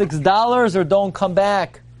with $6 or don't come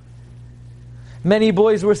back. Many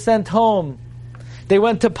boys were sent home. They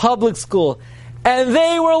went to public school, and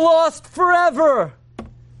they were lost forever.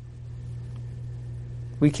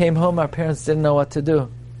 We came home, our parents didn't know what to do.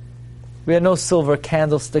 We had no silver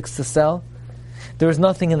candlesticks to sell. There was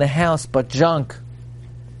nothing in the house but junk.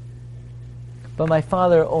 But my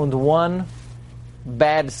father owned one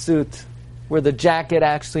bad suit where the jacket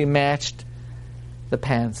actually matched the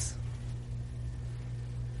pants.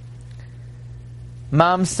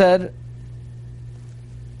 Mom said,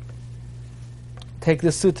 take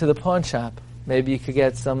the suit to the pawn shop. Maybe you could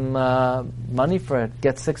get some money for it.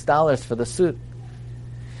 Get $6 for the suit.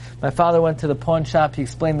 My father went to the pawn shop. He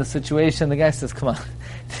explained the situation. The guy says, come on,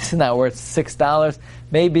 this is not worth $6.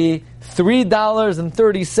 Maybe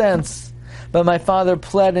 $3.30. But my father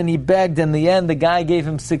pled and he begged. In the end, the guy gave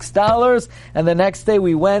him $6. And the next day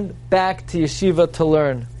we went back to yeshiva to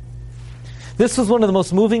learn. This was one of the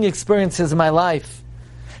most moving experiences in my life.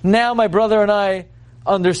 Now my brother and I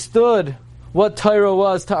understood what Torah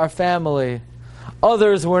was to our family.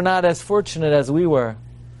 Others were not as fortunate as we were.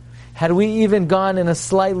 Had we even gone in a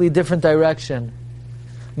slightly different direction,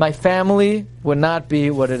 my family would not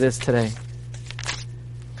be what it is today.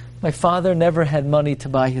 My father never had money to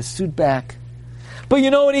buy his suit back. But you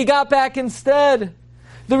know what he got back instead?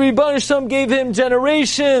 The Rebbeinu Shalom gave him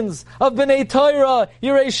generations of B'nai Torah,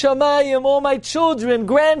 Yirei Shamayim, all my children,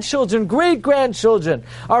 grandchildren, great-grandchildren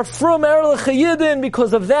are from Erlich HaYidin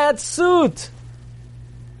because of that suit.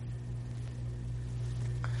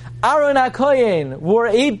 Aaron HaKohen wore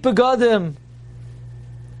 8 begadim.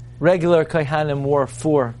 Regular Kohanim wore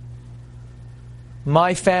 4.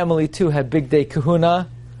 My family too had Big Day Kahuna.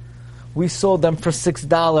 We sold them for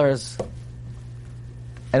 $6.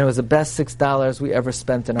 And it was the best $6 we ever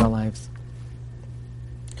spent in our lives.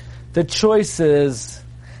 The choices,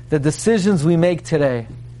 the decisions we make today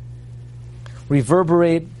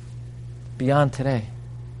reverberate beyond today.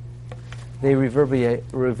 They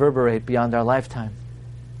reverberate beyond our lifetime.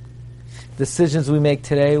 Decisions we make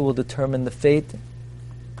today will determine the fate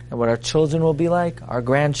and what our children will be like, our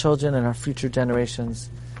grandchildren, and our future generations.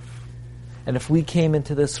 And if we came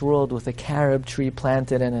into this world with a carob tree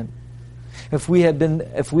planted in it, if we have been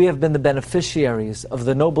the beneficiaries of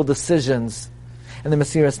the noble decisions and the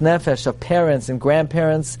Mesiras Nefesh of parents and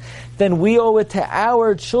grandparents, then we owe it to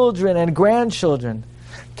our children and grandchildren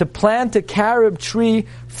to plant a carob tree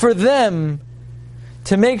for them,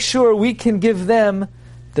 to make sure we can give them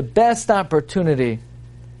the best opportunity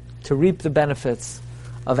to reap the benefits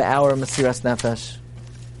of our Mesiras Nefesh.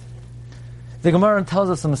 The Gemara tells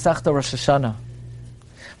us in Masechta Rosh Hashanah,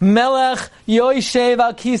 Melech Yoshev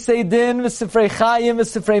al Kisei Din v'Sifrei Chayim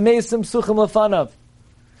v'Sifrei Meisim Suchim Lefanav,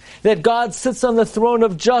 that God sits on the throne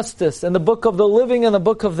of justice, and the book of the living and the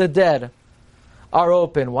book of the dead are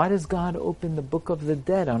open. Why does God open the book of the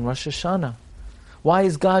dead on Rosh Hashanah? Why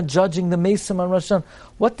is God judging the Meisim on Rosh Hashanah?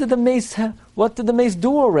 What did the Meis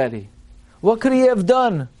do already? What could he have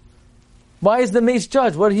done? Why is the Meis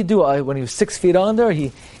judged? What did he do? When he was 6 feet under,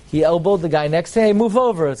 he elbowed the guy next to him. Hey, move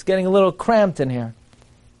over. It's getting a little cramped in here.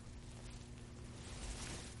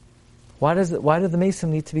 Why do the Meisim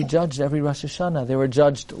need to be judged every Rosh Hashanah? They were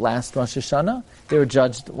judged last Rosh Hashanah. They were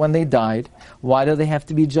judged when they died. Why do they have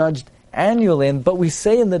to be judged annually? But we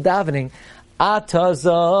say in the davening, Ata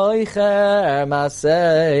zoicher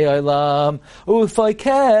masei olam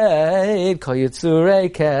ufoiked kol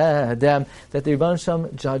yitzurei kedem, that the Rebbeinu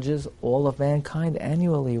Shalom judges all of mankind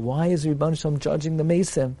annually. Why is Rebbeinu Shalom judging the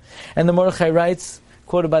Meisim? And the Mordechai writes,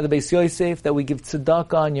 quoted by the Beis Yosef, that we give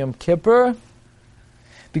tzedakah on Yom Kippur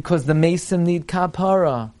because the Meisim need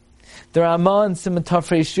kapara. The Ramah in Siman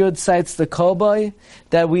Tafrei Yud cites the Kolbai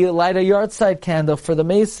that we light a yahrzeit candle for the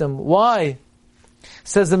Meisim. Why?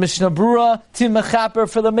 Says the Mishnah Brura, Tim Mechaper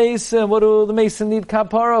for the Meisim. What do the Meisim need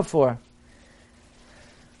kapara for?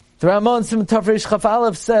 The Ramah in Siman Tafrei Chaf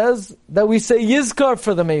Aleph says that we say Yizkar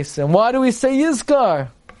for the Meisim. Why do we say Yizkar?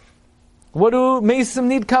 What do Meisim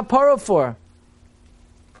need kapara for?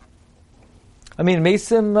 I mean,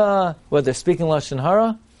 Meisim, they're speaking Lashon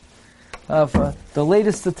Hara? The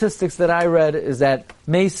latest statistics that I read is that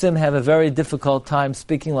Meisim have a very difficult time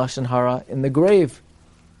speaking Lashon Hara in the grave.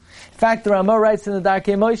 In fact, the Ramah writes in the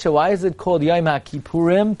Darkei Moshe, why is it called Yom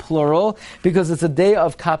HaKippurim, plural? Because it's a day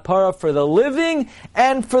of kapara for the living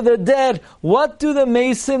and for the dead. What do the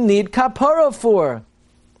Meisim need kapara for?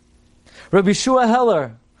 Rabbi Shua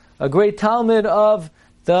Heller, a great Talmud of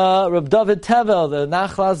the Reb David Tevel, the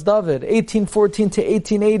Nachlas David, 1814 to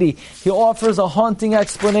 1880, he offers a haunting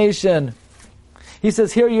explanation. He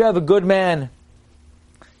says, here you have a good man.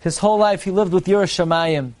 His whole life he lived with Yirei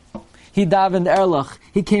Shamayim. He davened Erlich.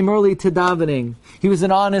 He came early to davening. He was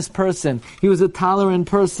an honest person. He was a tolerant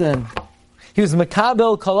person. He was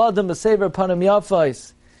Mekabel Kol Adam B'Sever Panim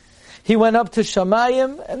Yafos. He went up to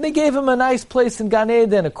Shamayim, and they gave him a nice place in Gan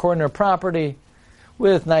Eden, a corner property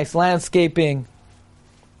with nice landscaping.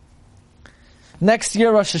 Next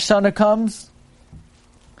year, Rosh Hashanah comes.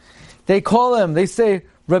 They call him. They say,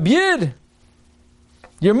 Rabbi Yid,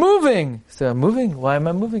 You're moving. So I'm moving? Why am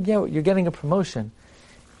I moving? Yeah, you're getting a promotion.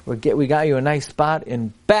 We got you a nice spot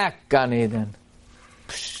in back Gan Eden.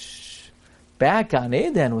 Back Gan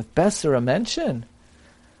Eden with Besser mention.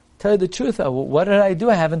 Tell you the truth, what did I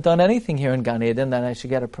do? I haven't done anything here in Gan Eden that I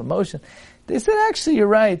should get a promotion. They said, actually, you're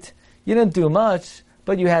right. You didn't do much,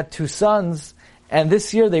 but you had 2 sons. And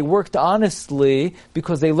this year they worked honestly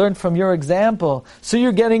because they learned from your example. So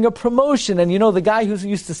you're getting a promotion. And you know, the guy who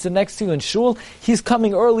used to sit next to you in shul, he's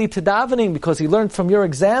coming early to davening because he learned from your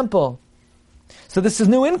example. So this is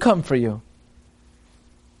new income for you.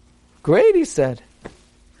 Great, he said.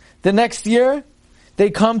 The next year, they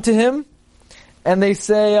come to him and they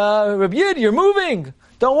say, Rabbi Yid, you're moving.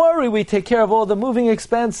 Don't worry, we take care of all the moving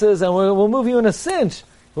expenses and we'll move you in a cinch.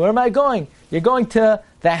 Where am I going? You're going to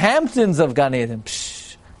the Hamptons of Gan Eden.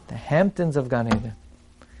 Psh, the Hamptons of Gan Eden.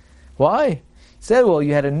 Why? He said, well,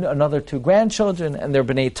 you had another 2 grandchildren, and they're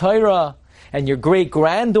B'nai Torah, and your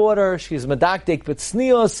great-granddaughter, she's Medakdek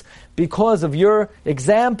B'tznius, because of your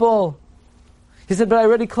example. He said, but I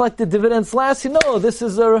already collected dividends last year. No, this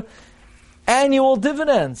is annual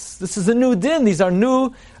dividends. This is a new din. These are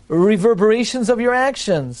new reverberations of your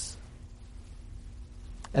actions.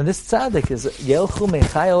 And this tzaddik is Yelchu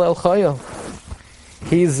Mechayel El Choyel.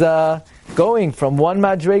 He's going from one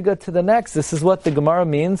madrega to the next. This is what the Gemara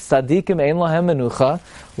means. Tzaddikim ein lahem menucha,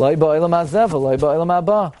 loy ba'olam hazeh, loy ba'olam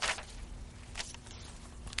haba.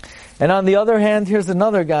 And on the other hand, here's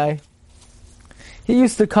another guy. He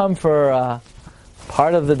used to come for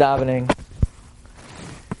part of the davening.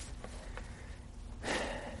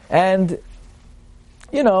 And,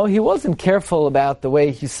 you know, he wasn't careful about the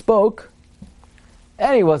way he spoke.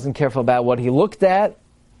 And he wasn't careful about what he looked at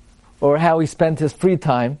or how he spent his free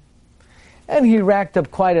time. And he racked up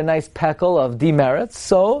quite a nice peckle of demerits.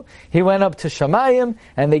 So he went up to Shamayim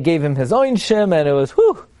and they gave him his oinshim, and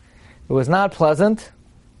it was not pleasant.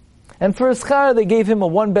 And for his schar, they gave him a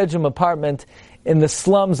 1-bedroom apartment in the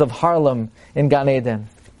slums of Harlem in Gan Eden.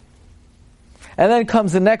 And then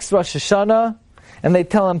comes the next Rosh Hashanah and they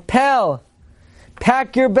tell him, pal,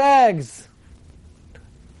 pack your bags.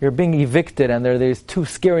 You're being evicted, and there's 2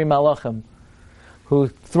 scary malachim who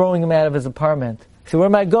throwing him out of his apartment. So where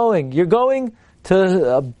am I going? You're going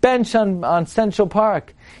to a bench on Central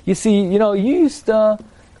Park. You see, you know, you used to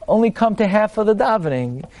only come to half of the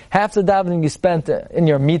davening. Half the davening you spent in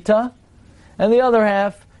your mita, and the other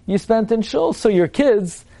half you spent in shul. So your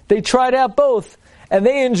kids, they tried out both, and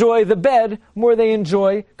they enjoy the bed more than they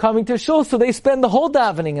enjoy coming to shul, so they spend the whole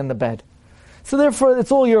davening in the bed. So therefore,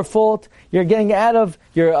 it's all your fault. You're getting out of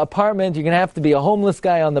your apartment. You're going to have to be a homeless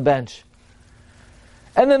guy on the bench.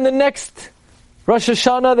 And then the next Rosh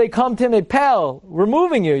Hashanah, they come to him, hey, pal, we're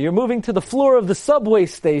moving you. You're moving to the floor of the subway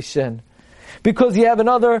station because you have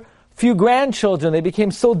another few grandchildren. They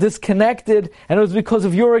became so disconnected, and it was because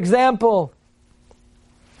of your example.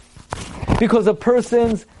 Because a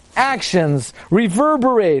person's actions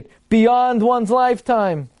reverberate beyond one's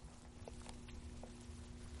lifetime.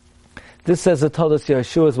 This says the Todas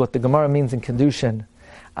Yeshua is what the Gemara means in Kedushin.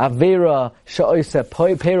 Avera sha'oise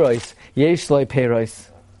perois, yesh loy perois.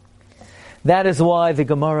 That is why the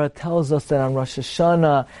Gemara tells us that on Rosh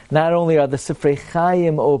Hashanah, not only are the Sifrei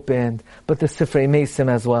Chaim opened, but the Sifrei Mesim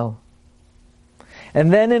as well.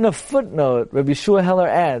 And then in a footnote, Rabbi Yeshua Heller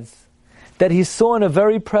adds that he saw in a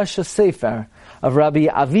very precious sefer of Rabbi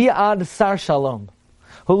Aviad Sar Shalom,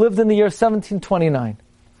 who lived in the year 1729.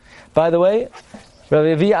 By the way,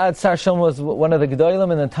 Rabbi Aviad Sar Shalom was one of the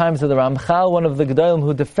Gedolim in the times of the Ramchal, one of the Gedolim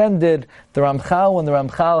who defended the Ramchal when the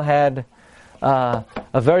Ramchal had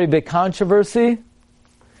a very big controversy.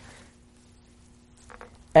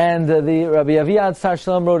 And the Rabbi Aviad Sar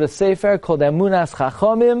Shalom wrote a sefer called Emunas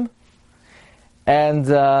Chachomim, and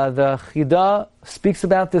the Chida speaks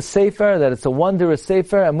about this sefer, that it's a wondrous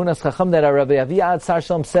sefer, Emunas Chacham, that Rabbi Aviad Sar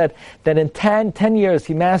Shalom said that in 10 years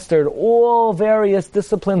he mastered all various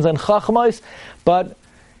disciplines and Chachmos, but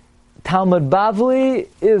Talmud Bavli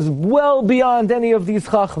is well beyond any of these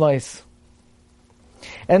Chachmos.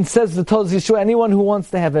 And says the Todas Yeshua, anyone who wants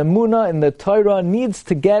to have Emunah in the Torah needs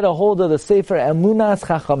to get a hold of the sefer Emunas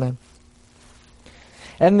Chachamim.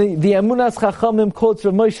 And the Emunas Chachamim quotes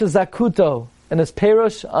Rav Moshe Zakuto and his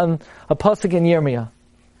Perush on a pasuk in Yirmiyah.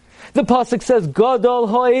 The pasuk says, Gadol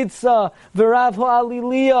ha'itza v'rav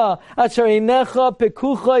ha'aliliyah asher einecha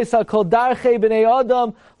pekuchos ha'kol darchei b'nei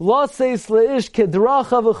adam loseis le'ish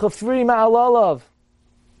kedracha v'chafri ma'alalav.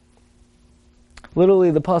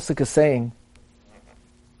 Literally, the pasuk is saying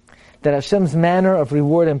that Hashem's manner of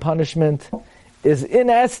reward and punishment is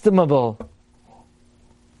inestimable,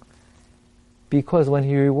 because when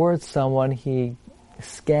He rewards someone, He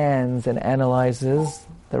scans and analyzes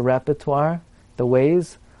the repertoire, the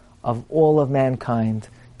ways of all of mankind,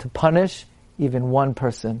 to punish even one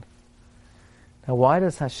person. Now why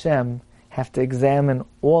does Hashem have to examine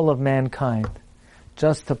all of mankind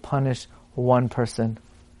just to punish one person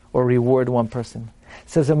or reward one person?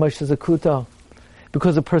 Says Moshe Zakuto,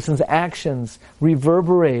 because a person's actions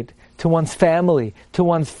reverberate to one's family, to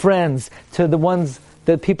one's friends, to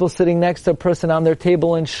the people sitting next to a person on their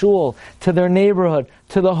table in shul, to their neighborhood,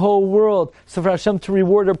 to the whole world. So for Hashem to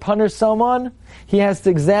reward or punish someone, He has to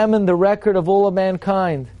examine the record of all of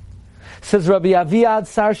mankind. Says Rabbi Aviad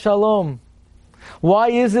Sar Shalom, why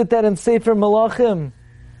is it that in Sefer Malachim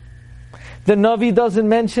the Navi doesn't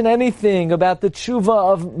mention anything about the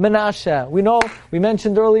tshuva of Menashe? We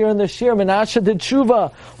mentioned earlier in the shir, Menashe did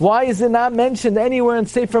tshuva. Why is it not mentioned anywhere in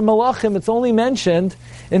Sefer Malachim? It's only mentioned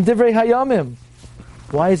in Divrei Hayamim.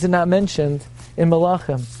 Why is it not mentioned in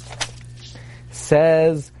Malachim?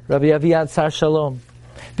 Says Rabbi Aviad Sar Shalom,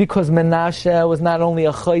 because Menashe was not only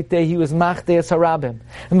a chayte, he was machteas harabim.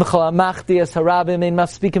 And v'chol machteas harabim ain't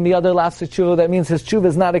speaking the other last tshuva. That means his tshuva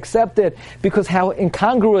is not accepted, because how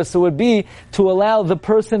incongruous it would be to allow the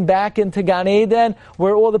person back into Gan Eden,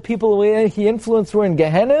 where all the people he influenced were in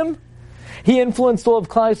Gehenim. He influenced all of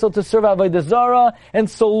Klal Yisrael to serve Avodah Zarah, and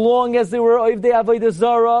so long as they were Ovdei Avodah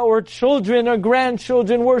Zarah, or children or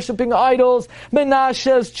grandchildren worshipping idols,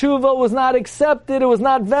 Menashe's tshuva was not accepted, it was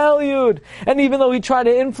not valued. And even though he tried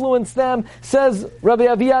to influence them, says Rabbi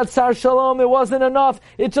Aviad Sar Shalom, it wasn't enough.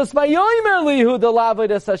 It's just Vayomer Lihu de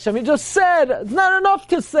L'Avodas Hashem. He just said, it's not enough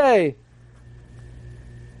to say.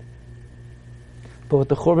 But with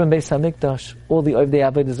the Churban Beis HaMikdash, all the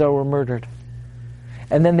Ovdei Avodah Zarah were murdered.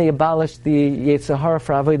 And then they abolished the Yetzer Hara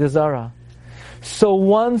for Avodah Zarah. So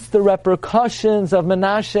once the repercussions of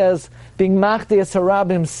Menashe's being Machteas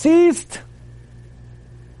Harabim ceased,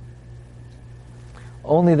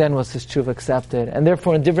 only then was his tshuva accepted. And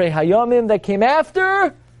therefore in Divrei Hayamim that came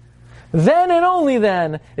after, then and only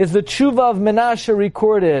then is the tshuva of Menashe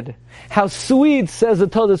recorded. How sweet, says the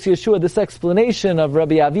Todas Yeshua, this explanation of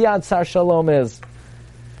Rabbi Aviad Sar Shalom is.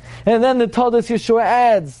 And then the Todas Yeshua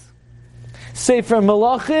adds, Sefer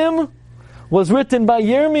Malachim was written by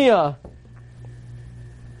Yirmiyah.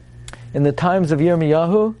 In the times of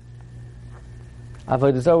Yirmiyahu,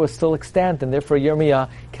 Avodah Zarah was still extant, and therefore Yirmiyah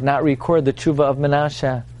cannot record the tshuva of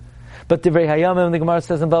Menashe. But Divrei Hayamim, the Gemara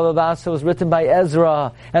says in Baba Basra, was written by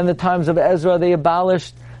Ezra, and in the times of Ezra they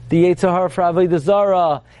abolished the Yetzer Hara for Avodah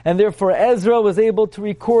Zarah, and therefore Ezra was able to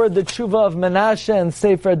record the tshuva of Menashe and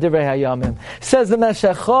Sefer Divrei Hayamim. Says the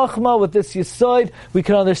Meshech Chochma, with this Yesod, we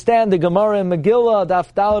can understand the Gemara in Megillah,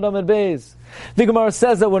 Daf Daled Amud Beis. The Gemara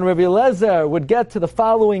says that when Rabbi Eliezer would get to the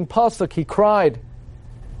following pasuk, he cried,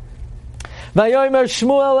 Vayomer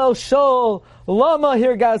Shmuel el Shaul, Lama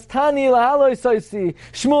hirgaztani lahaloi soisi.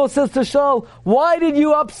 Shmuel says to Shaul, why did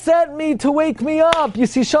you upset me to wake me up? You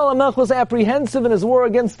see, Shaul HaMelech was apprehensive in his war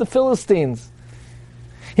against the Philistines.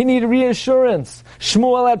 He needed reassurance.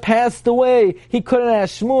 Shmuel had passed away. He couldn't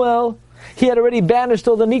ask Shmuel. He had already banished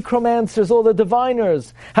all the necromancers, all the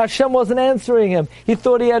diviners. Hashem wasn't answering him. He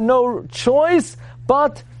thought he had no choice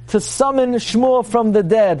but to summon Shmuel from the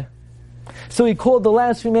dead. So he called the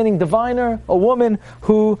last remaining diviner, a woman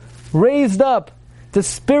who raised up the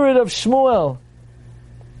spirit of Shmuel.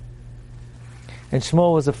 And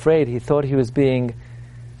Shmuel was afraid. He thought he was being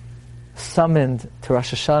summoned to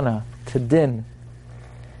Rosh Hashanah, to Din.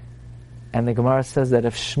 And the Gemara says that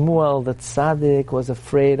if Shmuel, the tzaddik, was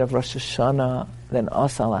afraid of Rosh Hashanah, then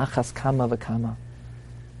asal achas kama v'kama.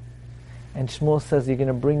 And Shmuel says, you're going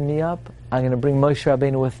to bring me up, I'm going to bring Moshe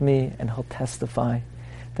Rabbeinu with me, and he'll testify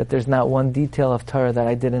that there's not one detail of Torah that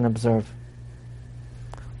I didn't observe.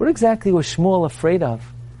 What exactly was Shmuel afraid of?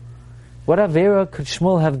 What Avera could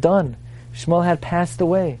Shmuel have done? Shmuel had passed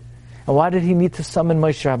away. And why did he need to summon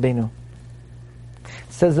Moshe Rabbeinu?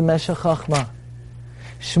 It says the Meshech Chochma,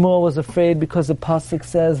 Shmuel was afraid because the pasuk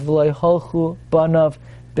says, V'lo yholchu banav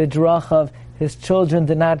bidrachav, his children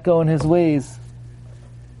did not go in his ways.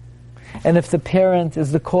 And if the parent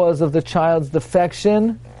is the cause of the child's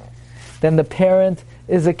defection, then the parent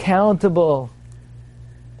is accountable.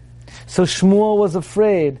 So Shmuel was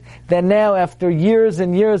afraid that now, after years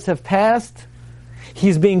and years have passed,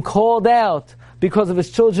 he's being called out because of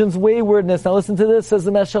his children's waywardness. Now listen to this, says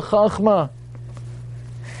the Meshech Chochma,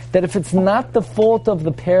 that if it's not the fault of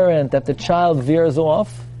the parent that the child veers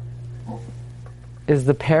off, is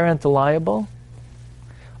the parent liable?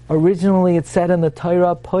 Originally it said in the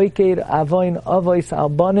Torah, Poiked avoin avois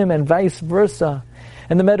albanim, and vice versa.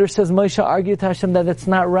 And the Medrash says Moshe argued to Hashem that it's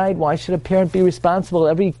not right. Why should a parent be responsible?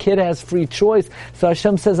 Every kid has free choice. So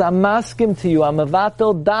Hashem says, I'm maskim to you. I'm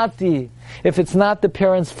avatel dati. If it's not the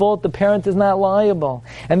parent's fault, the parent is not liable.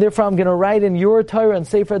 And therefore I'm going to write in your Torah and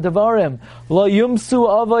Sefer Devarim, Lo yumsu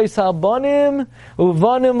avos al banim,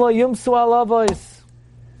 uvanim lo yumsu al avos.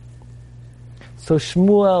 So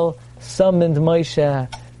Shmuel summoned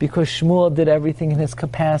Moshe because Shmuel did everything in his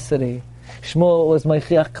capacity. Shmuel was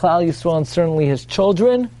Meichiach Klal Yisrael and certainly his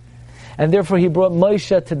children. And therefore he brought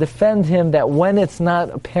Moshe to defend him that when it's not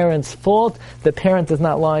a parent's fault, the parent is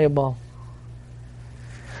not liable.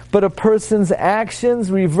 But a person's actions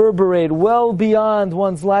reverberate well beyond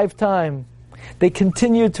one's lifetime. They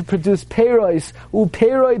continue to produce peiros,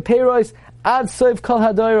 peiros, ad soif kol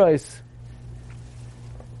hadoros.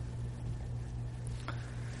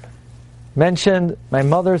 Mentioned my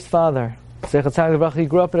mother's father. He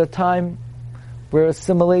grew up at a time where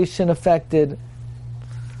assimilation affected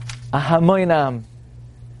a hamoinam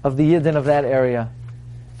of the Yidden of that area.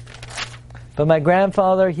 But my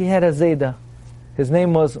grandfather, he had a Zayda. His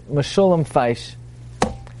name was Meshulam Feish.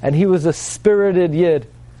 And he was a spirited Yid.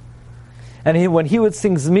 And when he would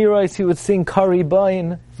sing Zmiros, he would sing Kari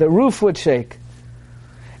Bain, the roof would shake.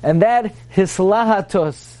 And that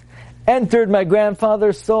hislahatos entered my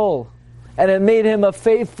grandfather's soul. And it made him a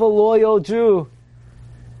faithful, loyal Jew.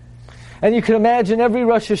 And you can imagine every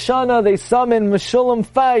Rosh Hashanah they summoned Meshulam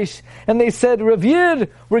Feish and they said, Rav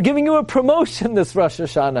Yid, we're giving you a promotion this Rosh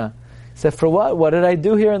Hashanah. He said, for what? What did I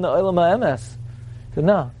do here in the Olam HaEmes? He said,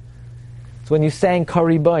 no. It's when you sang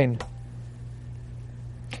Kari Bain.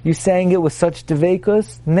 You sang it with such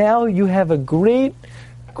devekus. Now you have a great,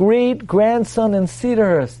 great grandson in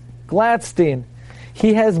Cedarhurst, Gladstein.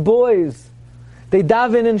 He has boys. They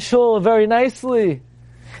daven in shul very nicely.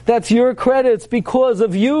 That's your credit. It's because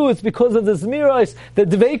of you. It's because of the Zmiros, the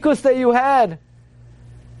dveikus that you had.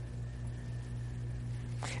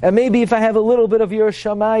 And maybe if I have a little bit of your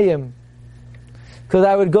shamayim, because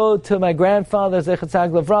I would go to my grandfather, Zechat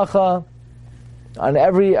Tzag Levracha, on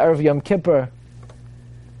every Erev Yom Kippur.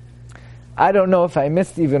 I don't know if I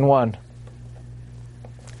missed even one.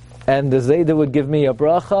 And the Zayda would give me a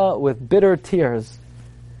bracha with bitter tears.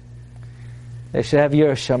 They should have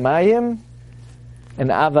your shamayim and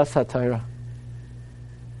avas haTorah.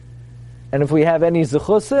 And if we have any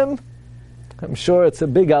zechusim, I'm sure it's a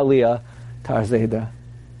big aliyah, Tar Zayda.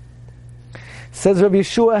 Says Rabbi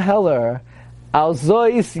Yeshua Heller, Al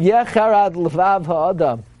zois yecharad levav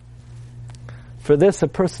ha'adam. For this, a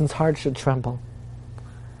person's heart should tremble.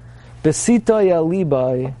 Besito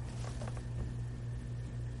yalibai.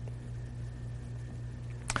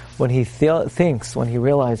 When he thinks, when he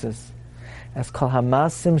realizes, as kol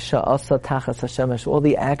hamasim sha'asa tachas hashemesh, all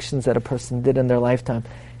the actions that a person did in their lifetime,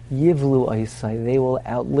 yivlu aisai, they will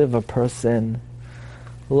outlive a person.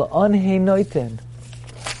 La'an he noitin.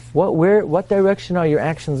 What direction are your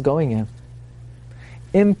actions going in?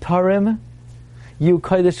 Im parim, yu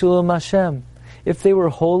kodesh ulam Hashem. If they were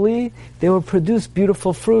holy, they would produce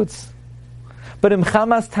beautiful fruits. But im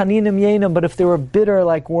chamas taninim yenam, but if they were bitter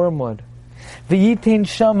like wormwood, v'yitin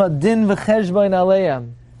shama din v'cheshbain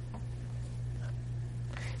aleim,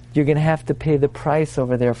 you're going to have to pay the price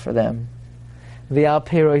over there for them. V'al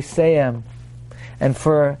peiroseim, and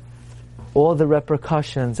for all the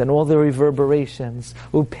repercussions and all the reverberations.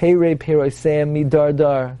 Upeirei peiroseim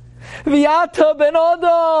midardar. V'yata ben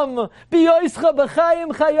Adam, b'yoischa b'chayim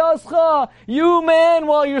chayascha. You man,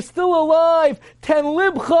 while you're still alive, ten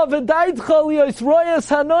libcha v'daitcha liyos royas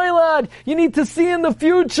hanoilad. You need to see in the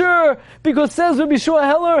future, because says Rabbi Yeshua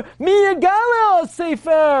Heller, mi yagala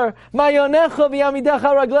sefer mayonecha v'yamidecha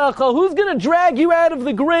raglecha. Who's going to drag you out of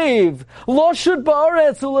the grave? Loshut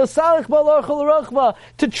ba'aretz u'lasarich ba'larcha l'rachva.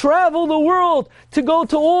 To travel the world, to go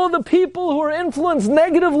to all the people who are influenced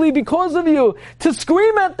negatively because of you, to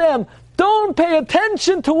scream at them, don't pay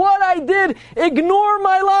attention to what I did, ignore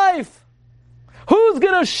my life. Who's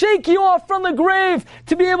going to shake you off from the grave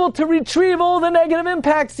to be able to retrieve all the negative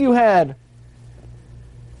impacts you had?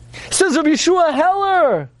 Says Rabbi Yeshua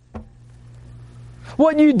Heller,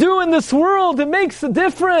 what you do in this world, it makes a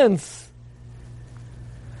difference.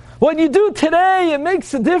 What you do today, it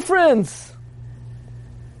makes a difference.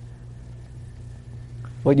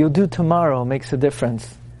 What you'll do tomorrow makes a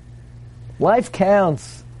difference. Life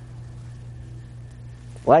counts.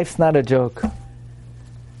 Life's not a joke.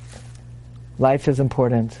 Life is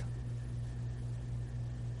important.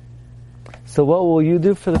 So what will you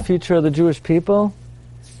do for the future of the Jewish people?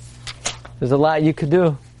 There's a lot you could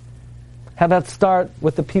do. How about start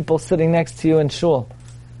with the people sitting next to you in shul?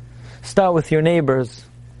 Start with your neighbors.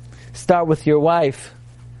 Start with your wife.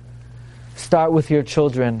 Start with your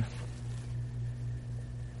children.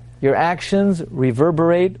 Your actions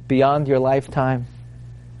reverberate beyond your lifetime.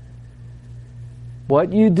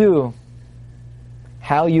 What you do,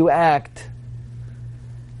 how you act,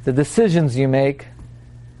 the decisions you make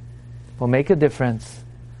will make a difference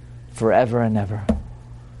forever and ever.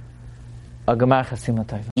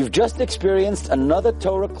 You've just experienced another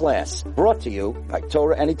Torah class brought to you by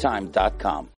TorahAnytime.com.